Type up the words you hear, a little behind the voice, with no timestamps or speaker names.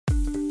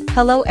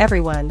Hello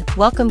everyone,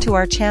 welcome to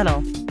our channel.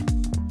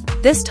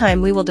 This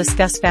time we will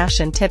discuss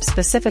fashion tips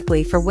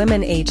specifically for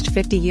women aged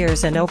 50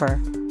 years and over.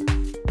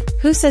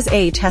 Who says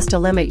age has to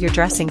limit your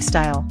dressing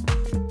style?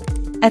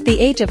 At the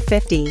age of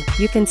 50,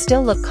 you can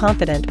still look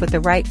confident with the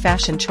right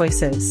fashion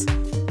choices.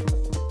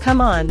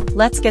 Come on,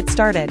 let's get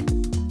started.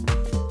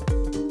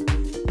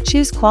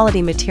 Choose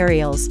quality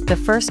materials. The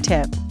first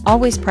tip,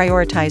 always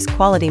prioritize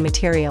quality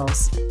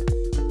materials.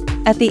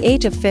 At the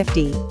age of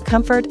 50,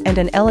 comfort and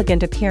an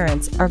elegant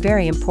appearance are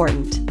very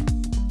important.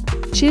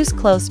 Choose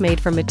clothes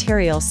made from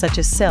materials such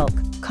as silk,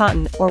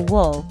 cotton, or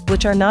wool,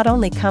 which are not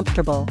only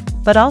comfortable,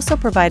 but also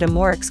provide a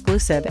more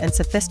exclusive and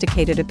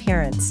sophisticated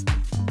appearance.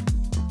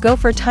 Go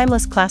for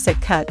timeless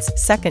classic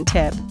cuts. Second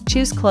tip,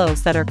 choose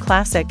clothes that are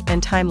classic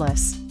and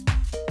timeless.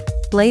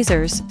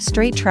 Blazers,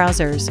 straight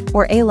trousers,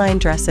 or A-line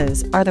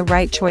dresses are the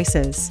right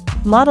choices.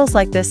 Models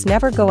like this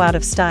never go out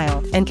of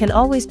style and can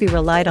always be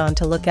relied on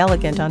to look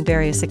elegant on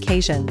various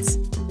occasions.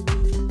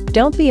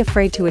 Don't be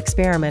afraid to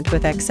experiment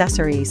with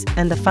accessories.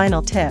 And the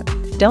final tip,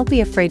 don't be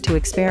afraid to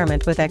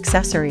experiment with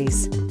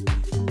accessories.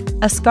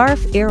 A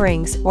scarf,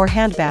 earrings, or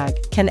handbag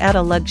can add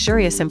a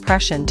luxurious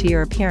impression to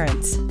your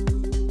appearance.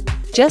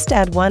 Just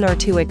add one or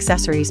two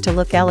accessories to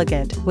look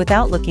elegant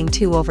without looking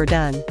too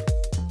overdone.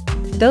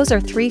 Those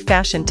are 3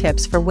 fashion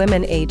tips for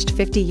women aged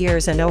 50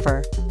 years and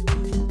over.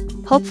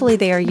 Hopefully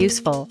they are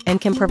useful and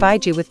can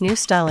provide you with new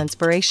style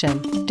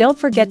inspiration. Don't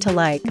forget to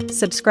like,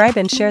 subscribe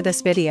and share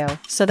this video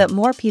so that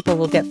more people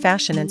will get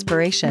fashion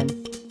inspiration.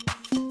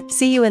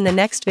 See you in the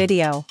next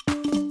video.